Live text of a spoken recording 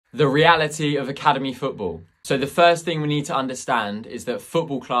The reality of academy football. So the first thing we need to understand is that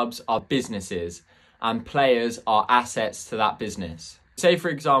football clubs are businesses and players are assets to that business. Say for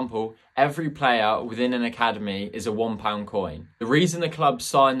example, every player within an academy is a £1 coin. The reason the clubs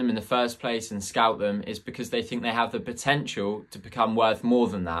sign them in the first place and scout them is because they think they have the potential to become worth more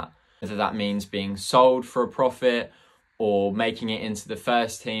than that. Whether that means being sold for a profit or making it into the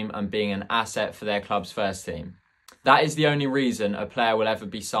first team and being an asset for their club's first team. That is the only reason a player will ever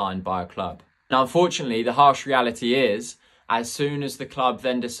be signed by a club. Now, unfortunately, the harsh reality is, as soon as the club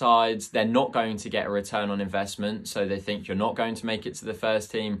then decides they're not going to get a return on investment, so they think you're not going to make it to the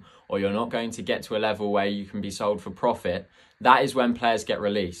first team or you're not going to get to a level where you can be sold for profit, that is when players get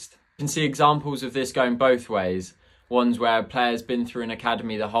released. You can see examples of this going both ways. Ones where a player's been through an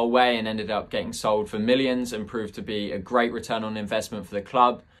academy the whole way and ended up getting sold for millions and proved to be a great return on investment for the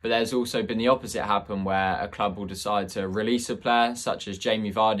club. But there's also been the opposite happen where a club will decide to release a player, such as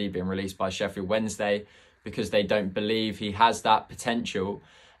Jamie Vardy being released by Sheffield Wednesday, because they don't believe he has that potential.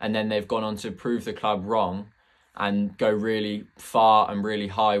 And then they've gone on to prove the club wrong and go really far and really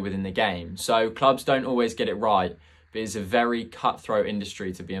high within the game. So clubs don't always get it right, but it's a very cutthroat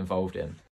industry to be involved in.